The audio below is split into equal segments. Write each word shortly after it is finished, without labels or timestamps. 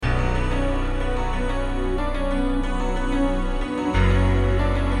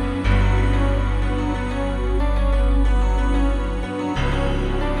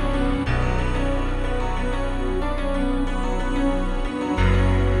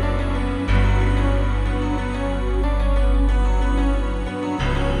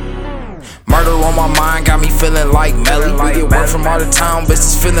mind got me feeling like Melly. We get work from out of town,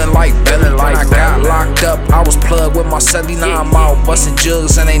 bitches feeling like Belly. When I got locked up, I was plugged with my celly. Now I'm out busting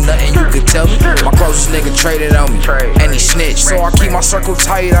jugs and ain't nothing you could tell me. My closest nigga traded on me, and he snitched. So I keep my circle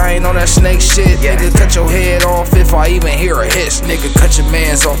tight, I ain't on that snake shit. Nigga, cut your head off if I even hear a hiss. Nigga, cut your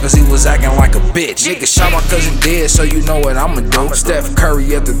mans off cause he was acting like a bitch. Nigga shot my cousin dead, so you know what I'ma do. Steph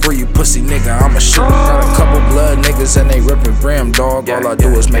Curry at the 3, you pussy nigga, I'ma shoot. Got a couple blood niggas and they rippin' brim, dog. All I do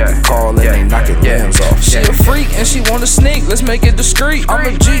is make a call and they knockin' limbs off. She a freak and she wanna sneak, let's make it discreet. I'm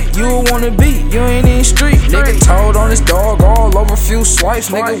a G, you a wanna be, you ain't in street. Nigga told on his dog all over few swipes.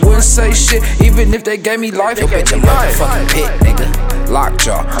 Nigga wouldn't say shit even if they gave me life. Yo bitch a motherfucking pit, nigga.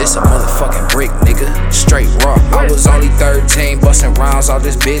 Lockjaw, this a motherfucking brick, nigga. Straight raw. I was only 13, bustin' rounds out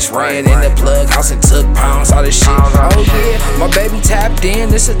this bitch. Ran in the plug house and took pounds out this shit. Oh yeah, my baby tapped in,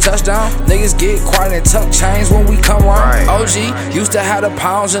 this a touchdown. Niggas get quiet and tuck chains when we come round. OG used to have the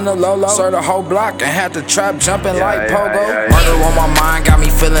pounds in the Lolo. Serve the whole block and had the trap jumping like pogo. Murder on my mind got me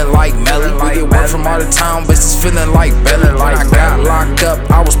feeling like Melly. We get work from out of town, bitches feeling like Belly. When I got locked up,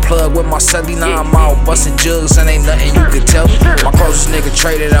 I was plugged with my celly. Now I'm out busting jugs and ain't nothing you could tell me. My closest nigga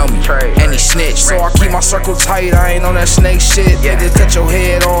traded on me, and he snitched. So I keep my circle tight, I ain't on that snake shit. Nigga, cut your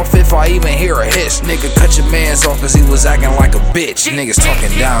head off if I even hear a hiss. Nigga, cut your mans off cause he was acting like a bitch. Niggas talking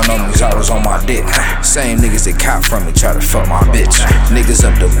down on me cause I was on my dick. Same niggas that cop from me try to fuck my bitch. Niggas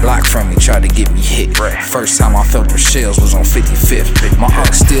up the block from me try to get me hit. First time I felt them shells was on 55th. My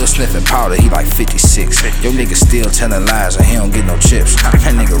uncle still sniffing powder, he like 56. Yo nigga still telling lies and he don't get no chips.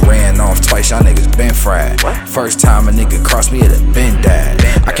 That nigga ran off twice, y'all niggas been fried. First time a nigga crossed me, it'd been died.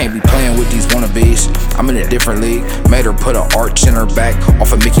 I can't be playing with these wannabes, I'm in a different league. Made her put an arch in her back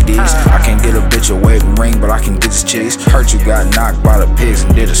off of Mickey D's. I can't get a bitch a wedding ring, but I can get his cheese. Heard you got knocked by the pigs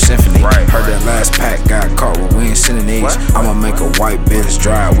and did a symphony. Heard that last pack got caught with we ain't sending these. I'ma make a white bitch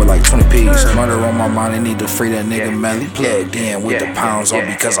drive with like 20 P's. Murder on my mind, I need to free that nigga Melly. Plugged in with the pounds all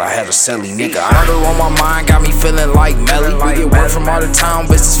because I had a celly nigga. Murder on my mind got me feeling like Melly. We get work from out of town,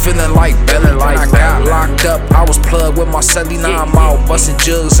 bitches feeling like Belly. When I got locked up, I was plugged with my celly. Now I'm out busting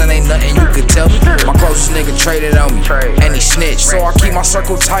jugs and ain't nothing you could tell me. My closest nigga traded on me, and he snitched. So I keep my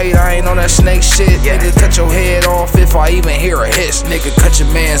circle tight, I ain't on that snake shit. Nigga, cut your head off if I even hear a hiss. Nigga, cut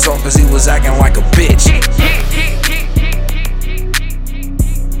your mans off cause he was acting like a bitch.